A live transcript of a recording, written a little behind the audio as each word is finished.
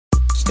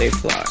stay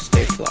fly,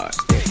 stay fly,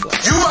 stay fly.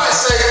 You might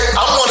say,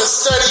 I want to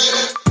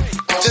study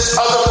this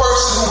other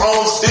person who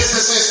owns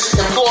businesses,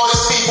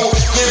 employs people,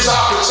 gives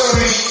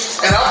opportunity,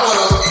 and I want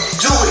to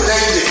do what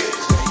they did.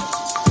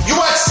 You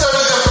might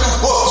study them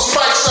through books. You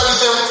might study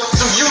them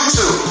through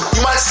YouTube.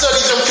 You might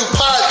study them through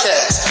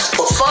podcasts.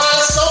 But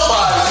find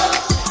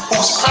somebody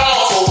who's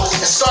powerful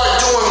and start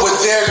doing what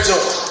they're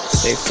doing.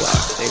 Stay fly,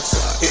 stay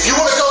fly. If you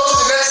want to go to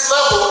the next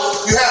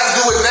level, you have to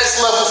do what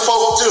next level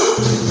folk do.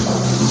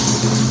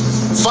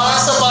 Find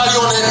somebody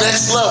on that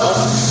next level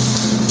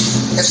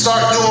and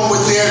start doing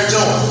what they're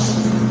doing,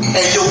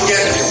 and you'll get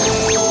it.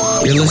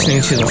 You're listening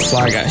to The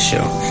Fly Guy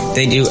Show.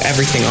 They do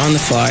everything on the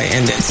fly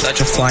and in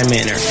such a fly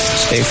manner.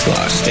 Stay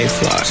fly, stay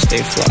fly, stay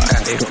fly,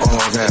 stay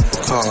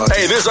fly.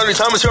 Hey, this is Ernie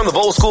Thomas here on the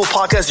Bold School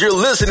Podcast. You're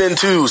listening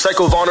to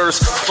Psycho Varner's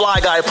Fly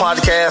Guy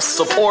Podcast.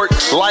 Support,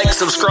 like,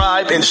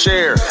 subscribe, and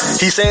share.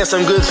 He's saying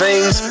some good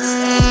things.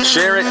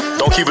 Share it.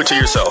 Don't keep it to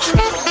yourself.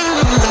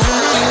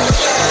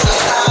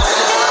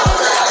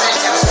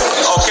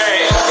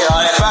 Okay,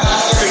 if I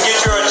could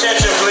get your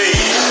attention, please.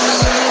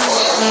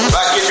 If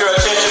I could get your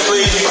attention,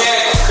 please. You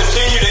can't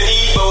continue to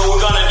eat, but what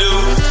we're going to do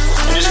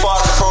in this part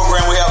of the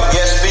program, we have a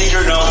guest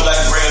speaker. No, I'd like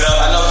to bring it up.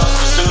 I know the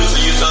students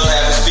are used to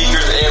having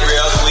speakers every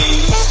other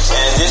week,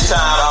 and this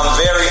time I'm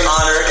very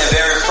honored and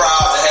very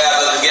proud to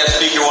have as a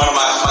guest speaker one of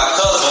my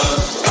cousins,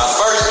 my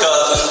first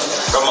cousin,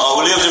 from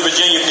who lives in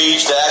Virginia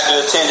Beach, that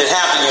actually attended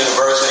Hampton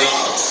University,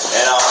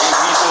 and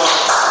he's doing.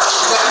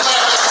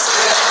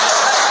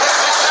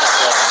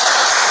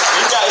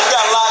 He's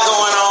got a lot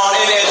going on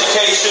in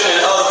education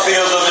and other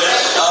fields of it,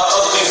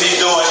 other things he's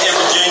doing in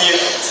Virginia.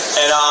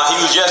 And he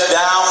was just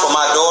down for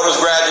my daughter's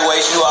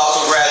graduation, who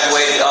also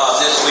graduated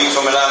this week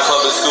from Atlanta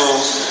Public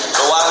Schools.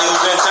 So while he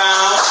was in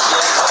town,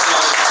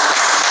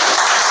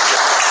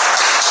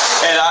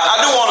 and I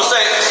do want to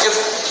say,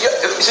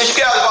 since you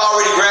guys have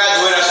already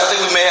graduated, I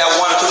think we may have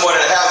one or two more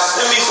that have.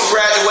 Send me some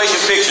graduation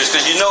pictures,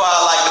 because you know I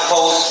like to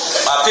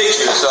post my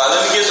pictures. So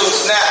let me get some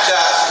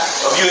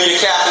snapshots of you in your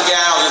cap and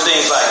gowns and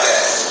things like that.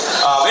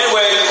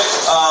 Anyway,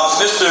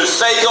 Mr.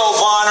 Seiko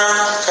Varner,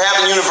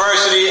 Hampton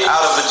University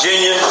out of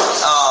Virginia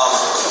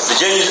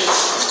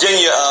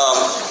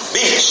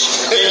Beach,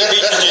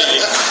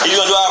 Virginia. He's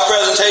going to do our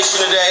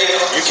presentation today.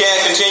 You can't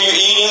continue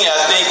eating. I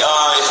think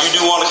if you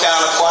do want to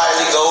kind of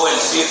quietly go and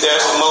see if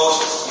there's some more,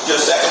 get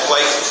a second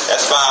plate,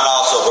 that's fine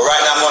also. But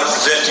right now I'm going to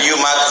present to you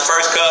my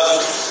first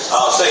cousin,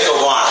 Seiko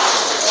Varner.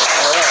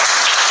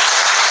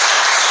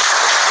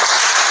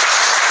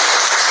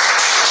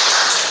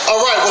 All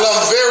right, well,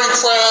 I'm very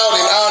proud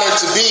and honored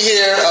to be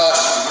here.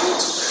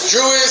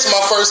 Drew is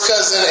my first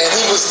cousin, and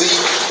he was the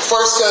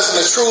first cousin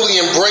to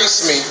truly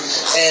embrace me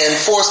and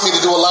force me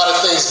to do a lot of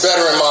things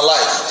better in my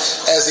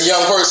life. As a young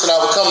person, I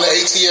would come to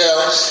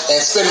ATL and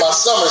spend my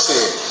summers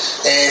here.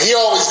 And he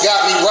always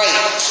got me right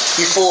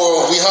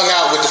before we hung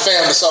out with the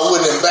family so I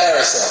wouldn't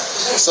embarrass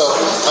him. So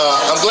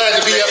I'm glad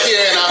to be up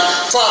here, and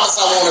I promise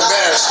I won't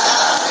embarrass you.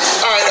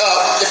 All right,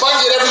 if I can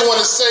get everyone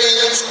to say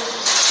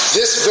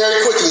this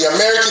very quickly: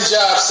 American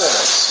Job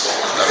Centers.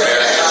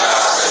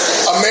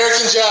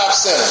 American Job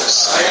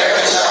Centers.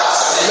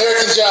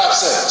 American Job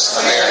Centers.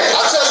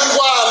 I'll tell you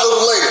why a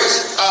little later.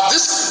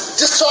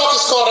 This talk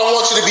is called I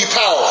Want You to Be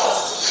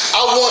Powerful.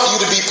 I want you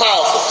to be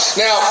powerful.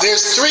 Now,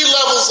 there's 3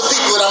 levels of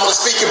people that I'm going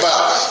to speak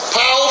about: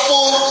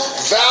 powerful,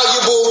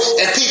 valuable,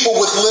 and people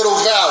with little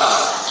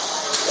value.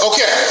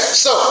 Okay,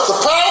 so the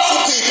powerful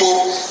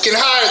people can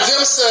hire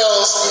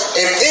themselves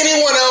and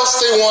anyone else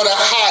they want to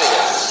hire,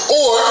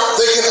 or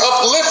they can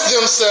uplift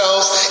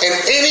themselves and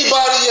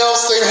anybody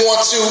else they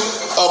want to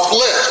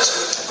uplift.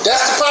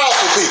 That's the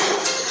powerful people.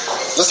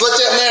 Let's let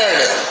that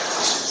marinate.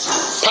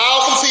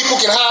 Powerful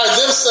people can hire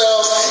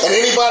themselves and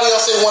anybody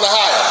else they want to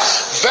hire.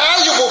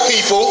 Valuable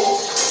people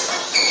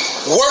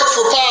work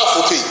for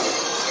powerful people.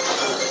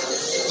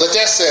 Let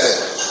that set in.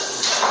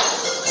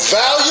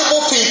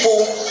 Valuable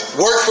people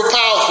work for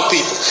powerful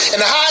people.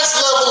 And the highest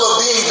level of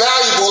being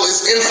valuable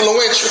is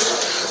influential.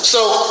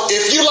 So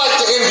if you like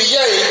the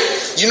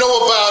NBA, you know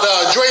about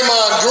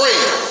Draymond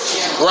Green,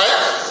 right?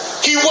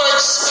 He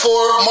works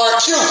for Mark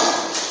Cuban.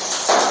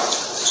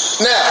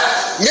 Now,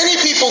 many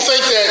people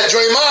think that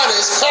Draymond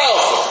is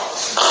powerful.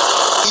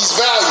 He's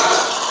valuable.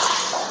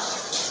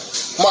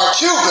 Mark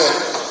Cuban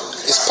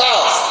is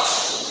powerful.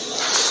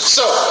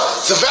 So,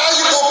 the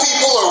valuable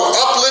people are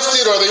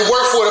uplifted or they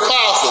work for the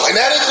powerful. And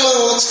that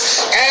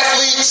includes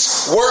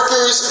athletes,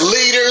 workers,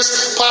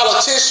 leaders,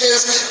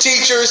 politicians,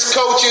 teachers,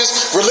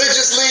 coaches,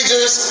 religious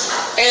leaders,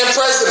 and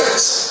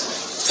presidents.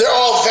 They're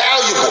all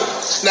valuable.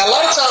 Now, a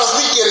lot of times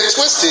we get it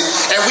twisted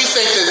and we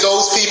think that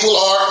those people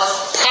are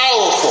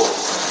powerful.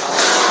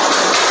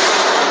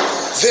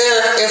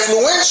 They're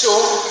influential,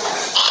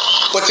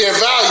 but they're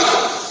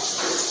valuable.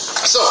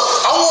 So,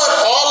 I want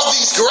all of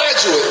these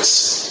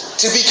graduates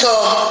to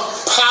become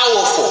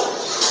powerful.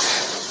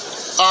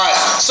 All right,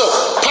 so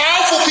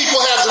powerful people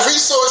have the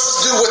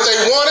resources to do what they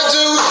want to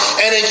do,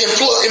 and they can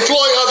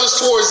employ others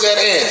towards that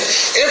end.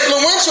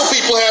 Influential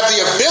people have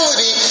the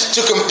ability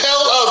to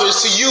compel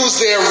others to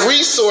use their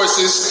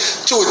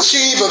resources to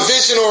achieve a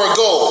vision or a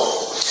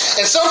goal.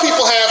 And some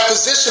people have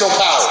positional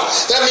power.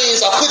 That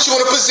means I put you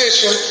in a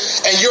position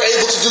and you're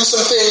able to do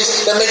some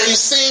things that make you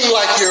seem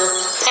like you're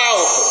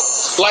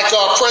powerful, like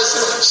our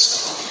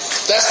presidents.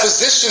 That's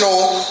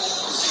positional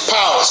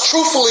power. It's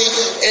truthfully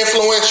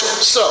influential.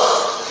 So,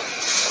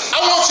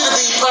 I want you to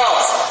be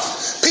powerful.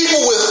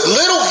 People with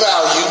little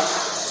value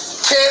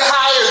can't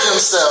hire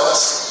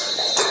themselves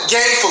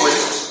gainfully.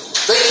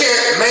 They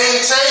can't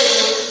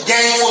maintain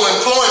gainful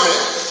employment.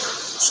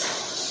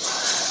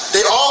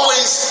 They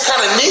always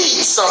kind of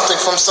need something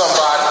from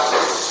somebody.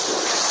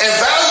 And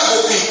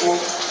valuable people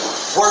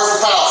work for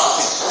powerful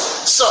people.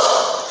 So,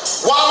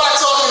 why am I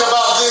talking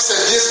about this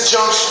at this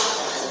junction?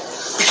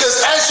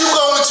 Because as you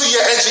go into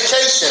your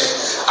education,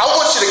 I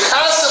want you to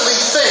constantly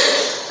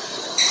think,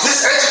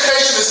 this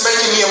education is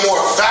making me a more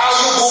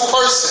valuable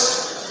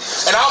person.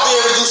 And I'll be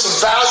able to do some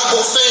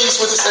valuable things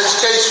with this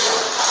education.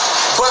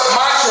 But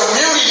my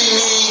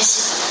community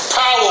needs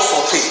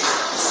powerful people.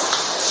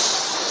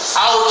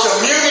 Our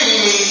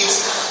community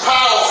needs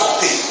powerful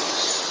people.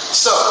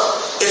 So,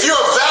 if you're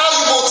a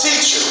valuable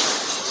teacher,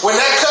 when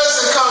that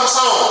cousin comes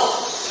home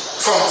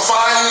from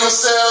finding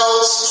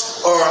themselves,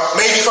 or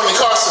maybe from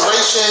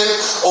incarceration,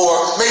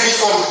 or maybe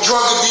from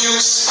drug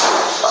abuse,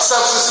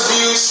 substance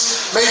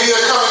abuse, maybe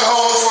they're coming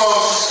home from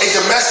a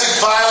domestic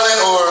violent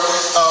or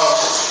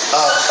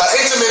an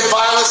intimate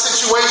violent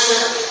situation,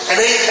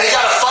 and they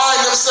got to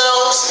find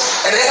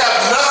themselves, and they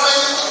have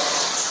nothing.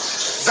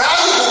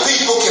 Valuable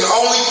people can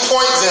only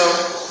point them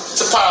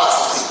to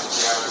powerful people.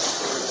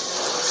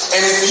 And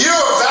if you're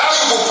a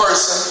valuable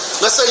person,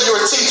 let's say you're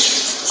a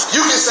teacher,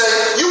 you can say,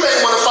 you may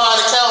want to find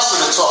a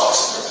counselor to talk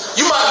to.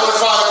 You might want to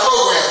find a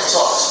program to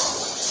talk to.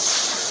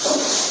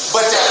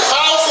 But that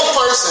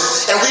powerful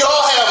person, and we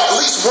all have at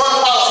least one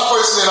powerful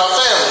person in our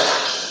family,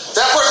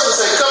 that person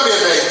will say, come here,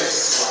 baby.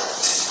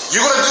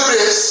 You're going to do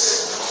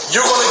this.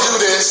 You're going to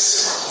do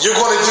this. You're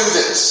going to do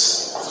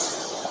this.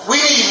 We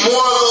need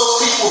more of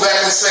those people that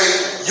can say,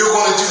 you're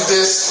going to do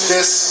this,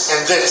 this,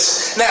 and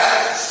this. Now,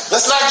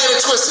 let's not get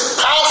it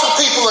twisted. Powerful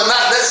people are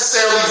not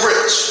necessarily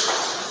rich.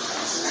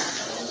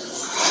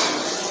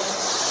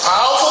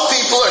 Powerful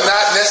people are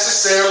not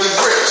necessarily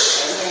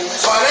rich.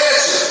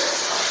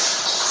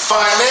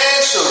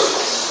 Financially.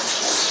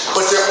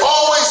 But they're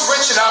always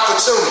rich in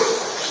opportunity.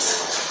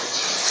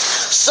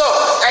 So,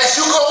 as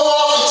you go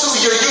off into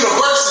your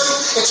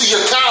university, into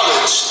your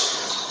college,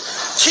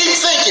 keep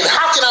thinking,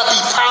 how can I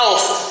be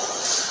powerful?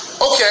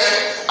 Okay,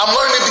 I'm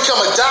learning to become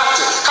a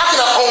doctor. How can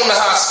I own the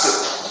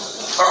hospital?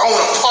 Or own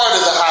a part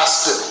of the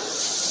hospital?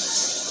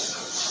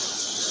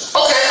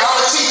 Okay, I'm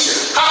a teacher.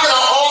 How can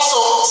I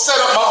also set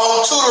up my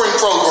own tutoring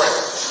program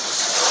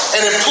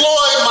and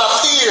employ my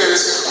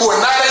peers who are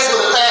not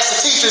able to pass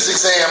the teacher's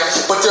exam,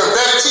 but they're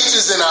better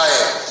teachers than I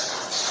am?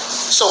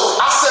 So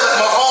I set up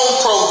my own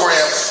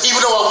program,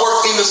 even though I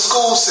work in the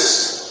school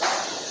system.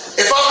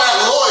 If I'm that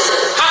lawyer,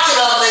 how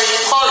can I make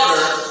partner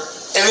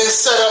and then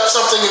set up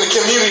something in the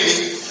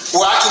community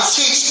where I can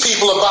teach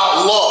people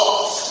about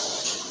law?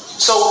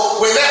 So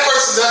when that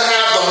person doesn't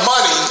have the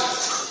money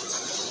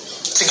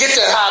to get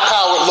that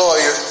high-powered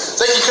lawyer,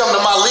 they can come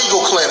to my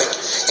legal clinic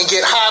and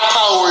get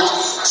high-powered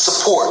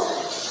support.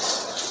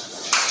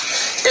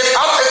 If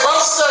I'm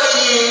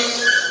studying,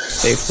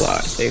 Stay fly.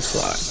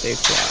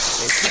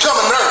 become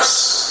a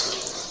nurse,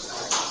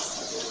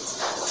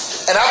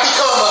 and I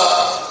become a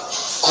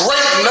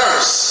great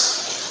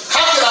nurse,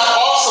 how can I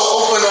also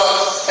open up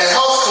a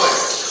health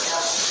clinic?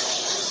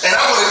 And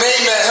I'm going to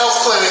name that health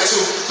clinic to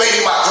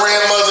maybe my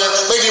grandmother,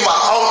 maybe my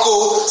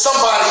uncle,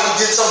 somebody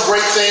who did some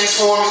great things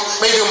for me,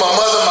 maybe my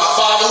mother, my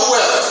father,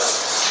 whoever.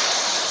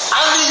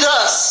 I need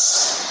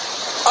us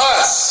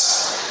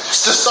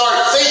to start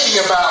thinking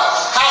about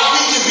how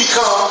we can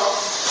become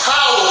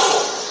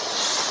powerful.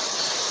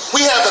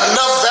 We have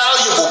enough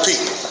valuable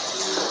people.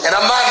 And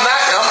I'm not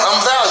knocking,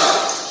 I'm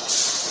valuable.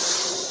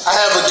 I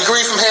have a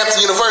degree from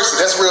Hampton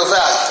University. That's real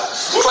valuable.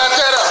 Clap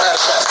that up,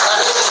 matter of fact.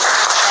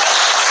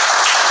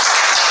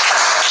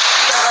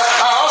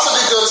 I also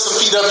did go to some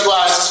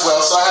PWIs as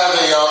well. So I have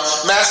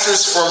a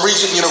master's from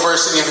Regent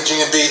University in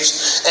Virginia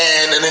Beach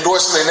and an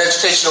endorsement in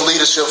educational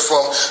leadership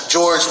from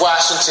George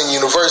Washington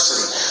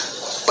University.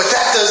 But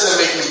that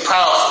doesn't make me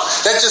powerful.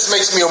 That just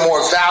makes me a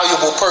more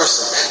valuable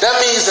person. That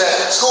means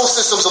that school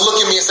systems will look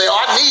at me and say, oh,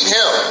 I need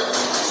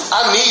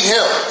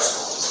him.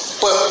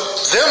 But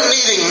them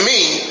needing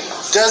me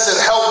doesn't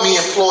help me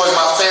employ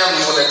my family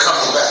when they're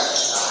coming back.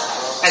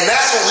 And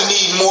that's what we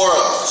need more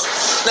of.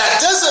 Now, it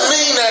doesn't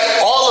mean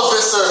that all of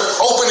us are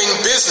opening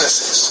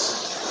businesses.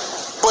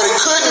 But it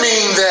could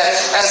mean that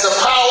as a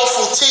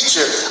powerful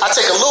teacher, I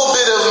take a little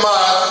bit of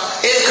my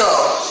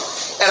income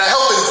and I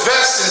help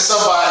invest in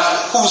somebody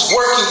who's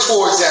working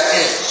towards that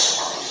end.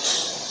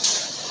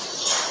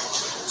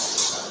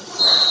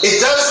 It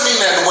does mean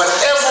that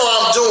whatever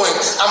I'm doing,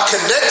 I'm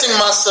connecting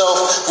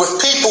myself with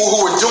people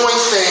who are doing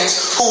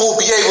things who will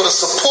be able to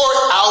support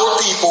our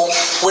people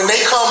when they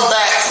come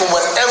back from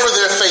whatever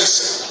they're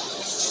facing.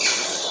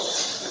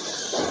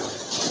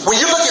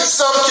 When you look at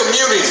some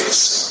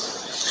communities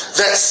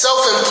that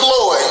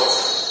self-employ,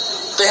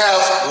 they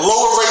have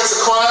lower rates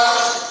of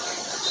crime.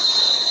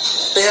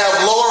 They have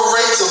lower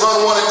rates of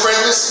unwanted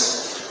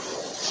pregnancy.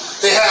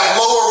 They have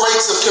lower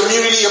rates of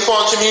community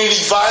upon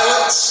community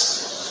violence.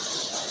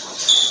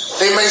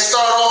 They may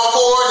start off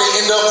poor, they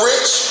end up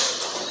rich.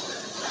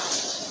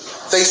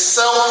 They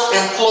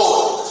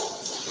self-employ.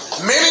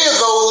 Many of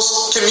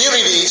those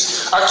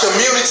communities are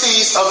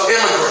communities of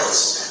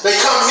immigrants. They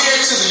come here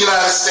to the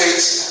United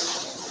States.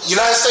 The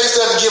United States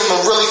doesn't give them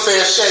a really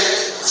fair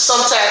shake.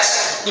 Some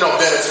tax,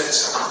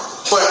 benefits.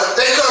 But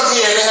they come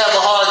here and they have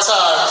a hard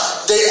time.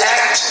 They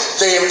act,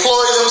 they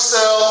employ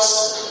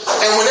themselves.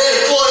 And when they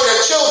employ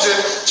their children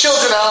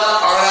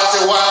aren't out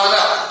there wilding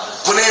out.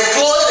 When they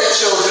employ their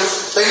children,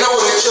 they know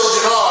where their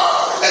children are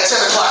at 10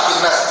 o'clock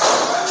at night.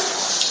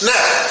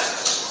 Now,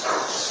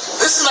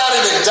 this is not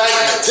an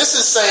indictment. This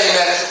is saying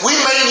that we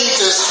may need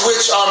to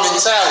switch our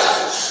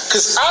mentality.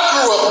 Because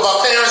I grew up, my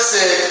parents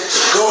said,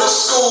 go to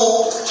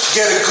school,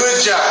 get a good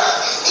job.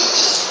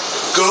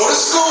 Go to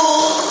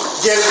school,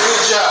 get a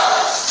good job.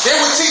 They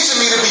were teaching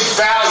me to be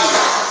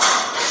valuable.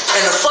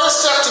 And the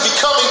first step to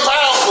becoming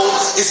powerful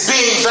is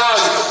being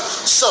valuable.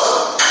 So,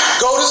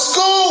 go to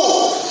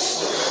school.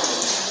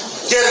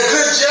 Get a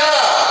good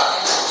job.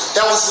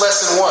 That was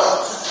lesson 1.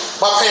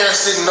 My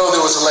parents didn't know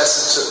there was a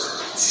lesson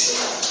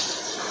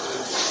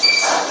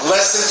 2.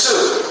 Lesson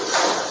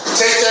 2.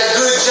 Take that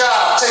good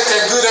job. Take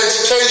that good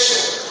education.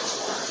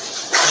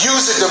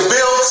 Use it to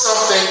build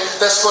something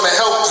that's going to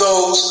help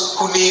those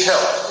who need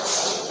help.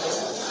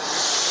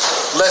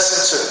 Lesson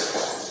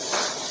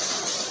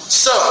 2.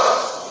 So,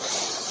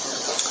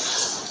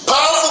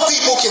 powerful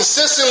people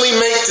consistently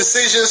make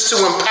decisions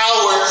to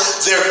empower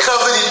their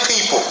coveted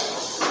people.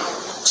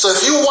 So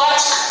if you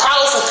watch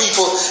powerful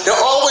people,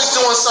 they're always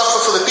doing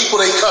something for the people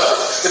they covet,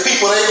 the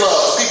people they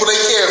love, the people they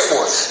care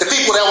for, the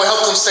people that will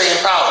help them stay in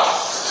power.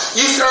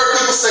 You've heard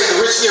people say the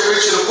rich get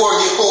richer, the poor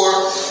get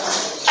poorer.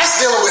 That's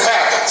dealing with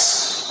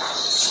habits.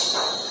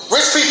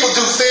 Rich people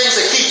do things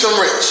that keep them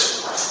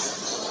rich.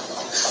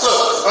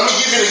 Look, let me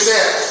give you an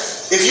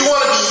example. If you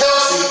want to be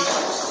healthy,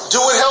 do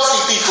what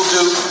healthy people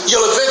do,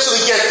 you'll eventually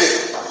get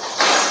there.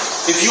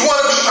 If you want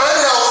to be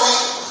unhealthy,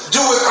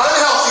 do what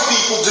unhealthy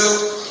people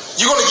do,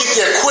 you're going to get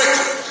there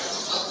quickly.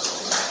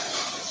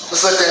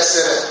 Let's let that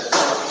sit in.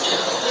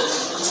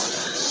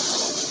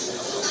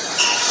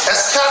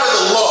 That's kind of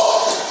the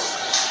law.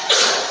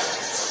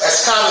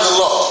 That's kind of the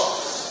law.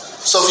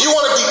 So if you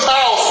want to be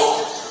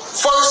powerful,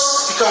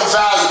 first become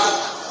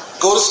valuable.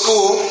 Go to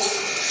school.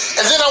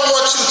 And then I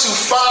want you to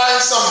find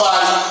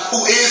somebody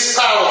who is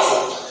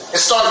powerful and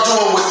start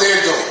doing what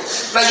they're doing.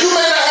 Now, you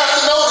may not have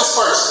to know this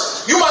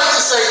person. You might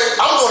just say,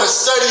 I'm going to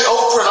study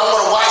Oprah and I'm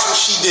going to watch what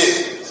she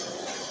did.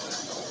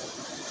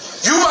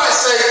 You might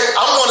say,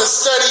 I'm going to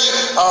study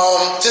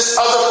this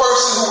other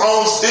person who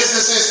owns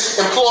businesses,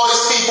 employs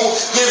people,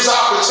 gives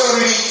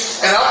opportunity,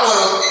 and I'm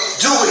going to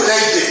do what they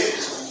did.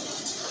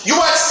 You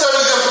might study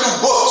them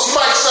through books.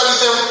 You might study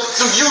them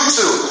through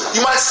YouTube.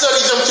 You might study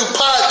them through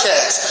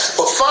podcasts.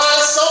 But find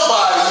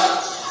somebody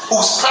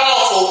who's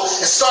powerful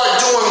and start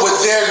doing what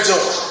they're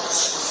doing.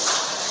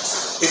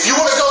 If you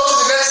want to go to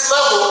the next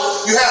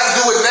level, you have to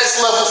do what next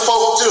level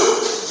folk do.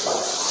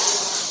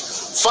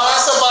 Find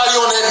somebody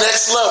on that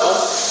next level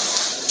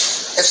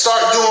and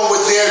start doing what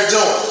they're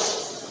doing,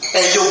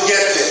 and you'll get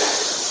there.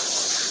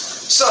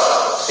 So,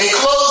 in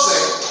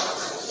closing,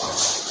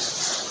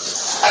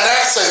 I'd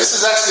like to say this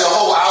is actually a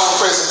whole hour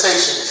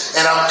presentation,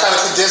 and I'm kind of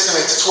condensing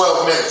it to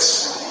 12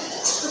 minutes.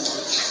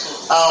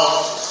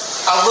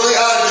 I'm really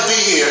honored to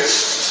be here,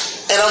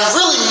 and I'm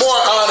really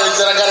more honored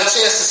that I got a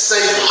chance to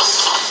say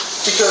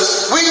this,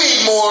 because we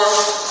need more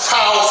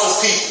powerful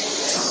people.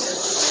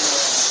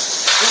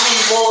 We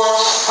need more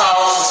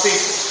powerful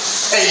people.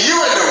 And you're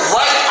in the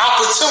right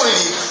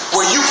opportunity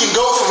where you can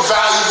go from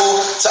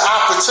valuable to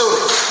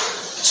opportunity,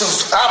 from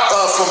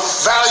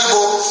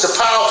valuable to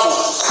powerful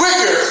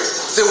quicker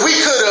than we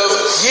could have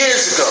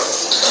years ago.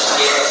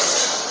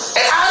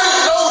 And I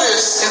didn't know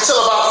this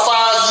until about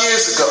 5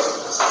 years ago.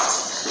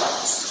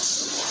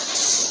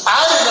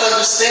 I didn't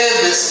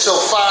understand this until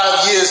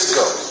 5 years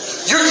ago.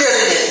 You're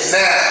getting it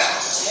now.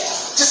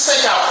 Just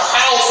think how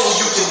powerful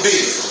you can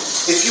be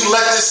if you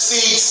let this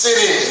seed sit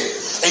in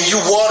you. And you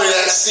water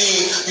that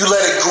seed, you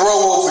let it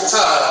grow over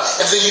time,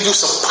 and then you do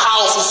some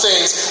powerful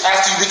things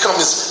after you become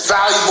as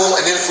valuable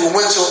and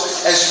influential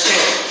as you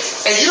can.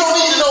 And you don't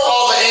need to know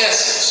all the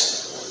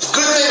answers. The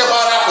good thing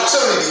about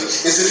opportunity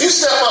is if you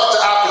step up to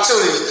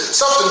opportunity,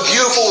 something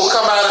beautiful will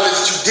come out of it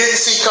that you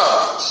didn't see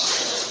coming.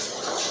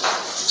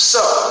 So,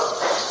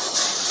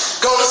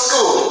 go to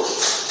school,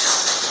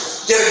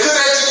 get a good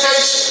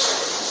education.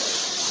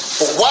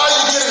 But while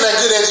you're getting that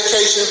good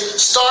education,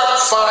 start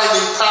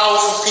finding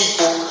powerful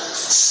people,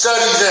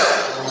 study them,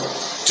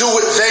 do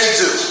what they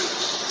do.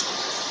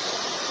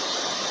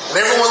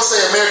 And everyone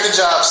say American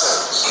Job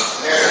Centers.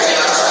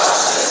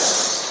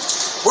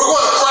 We're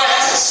going to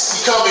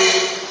practice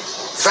becoming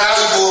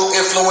valuable,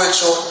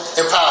 influential,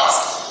 and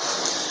powerful.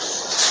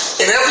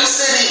 In every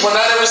city, well,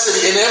 not every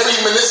city, in every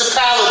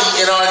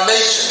municipality in our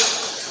nation,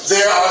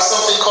 there are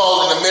something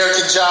called an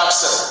American Job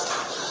Center.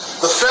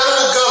 The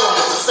federal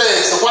government, the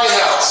feds, the White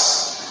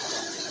House,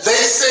 they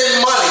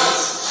send money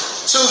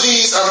to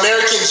these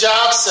American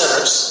job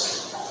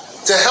centers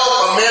to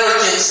help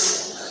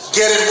Americans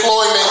get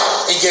employment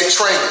and get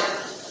training.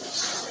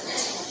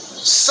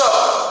 So,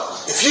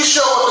 if you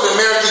show up at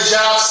an American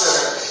Job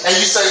Center and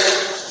you say,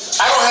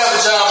 I don't have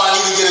a job, I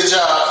need to get a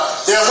job,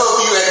 they'll help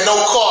you at no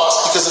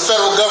cost because the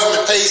federal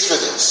government pays for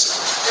this.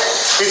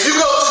 If you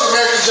go to the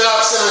American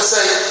Job Center and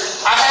say,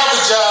 I have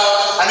a job,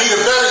 I need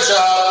a better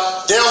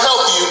job, they'll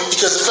help you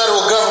because the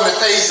federal government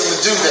pays them to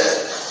do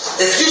that.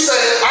 If you say,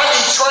 I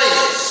need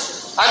training,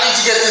 I need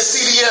to get this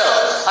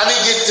CDL, I need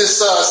to get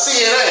this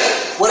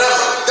CNA, whatever,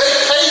 they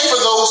pay for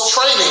those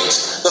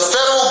trainings. The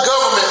federal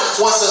government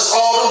wants us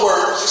all to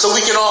work so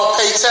we can all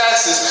pay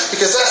taxes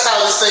because that's how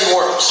this thing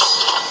works.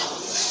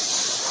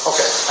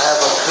 Okay, I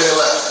have a clear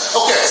left.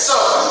 Okay, so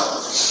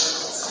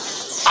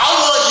I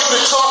want you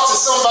to talk to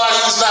somebody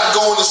who's not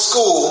going to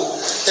school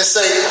and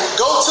say,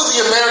 go to the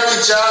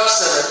American Job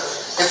Center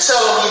and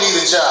tell them you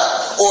need a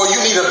job, or you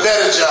need a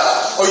better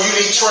job, or you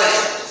need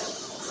training.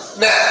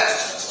 Now,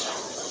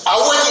 I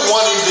went to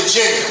one in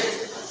Virginia.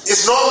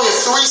 It's normally a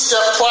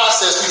 3-step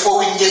process before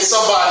we can get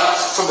somebody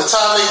from the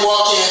time they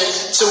walk in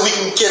till we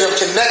can get them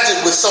connected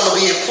with some of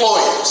the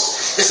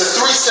employers. It's a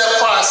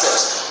 3-step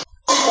process.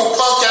 People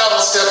punk out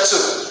on step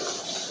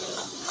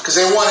 2 because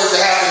they want it to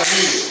happen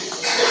immediately.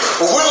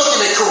 But we're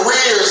looking at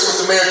careers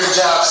with American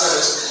Job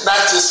Centers, not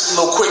just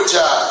quick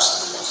jobs.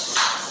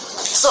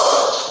 So,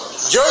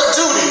 your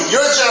duty,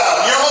 your job,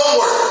 your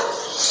homework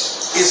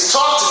is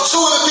talk to 2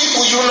 of the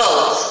people you know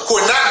who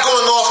are not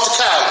going off to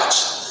college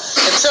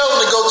and tell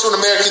them to go to an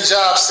American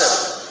Job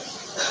Center.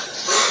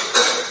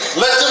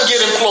 Let them get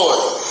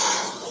employed.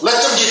 Let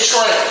them get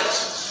trained.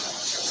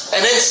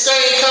 And then stay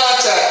in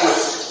contact with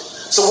them.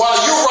 So while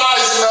you're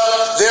rising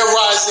up, they're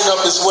rising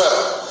up as well.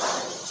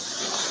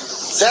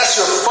 That's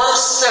your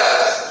first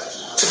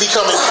step to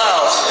becoming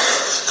powerful.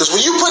 Because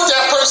when you put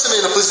that person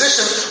in a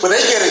position where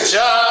they get a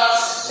job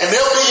and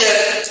they'll be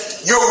at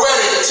your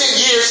wedding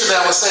 10 years from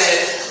now and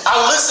saying, I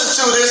listened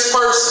to this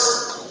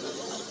person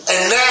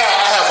and now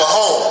I have a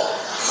home.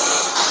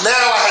 Now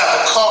I have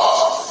a car.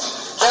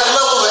 That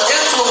level of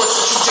influence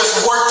that you just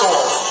worked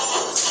on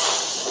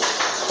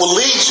will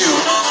lead you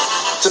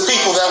to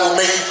people that will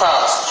make you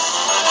powerful.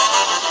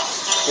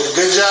 Get a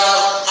good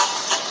job,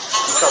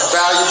 become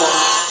valuable,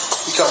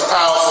 become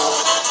powerful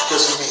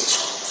because we need you.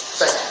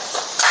 Thank you.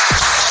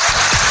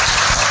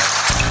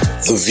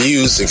 The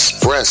views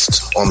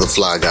expressed on the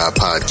Fly Guy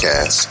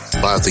Podcast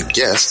by the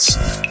guests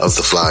of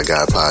the Fly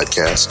Guy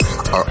Podcast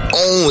are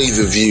only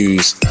the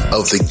views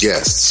of the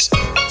guests,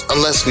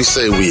 unless we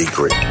say we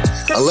agree,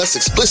 unless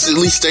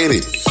explicitly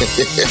stated. Stay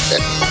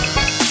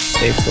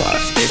fly,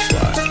 stay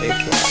fly, stay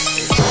fly,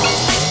 stay fly.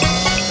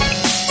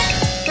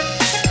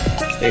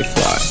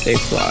 Stay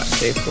fly,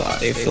 stay fly,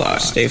 stay fly,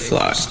 stay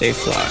fly, stay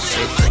fly,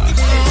 stay fly.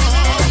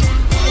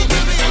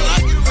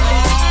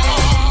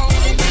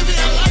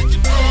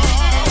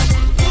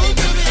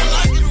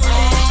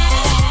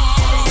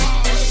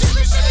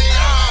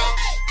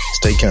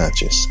 Stay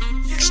conscious.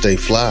 Stay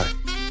fly.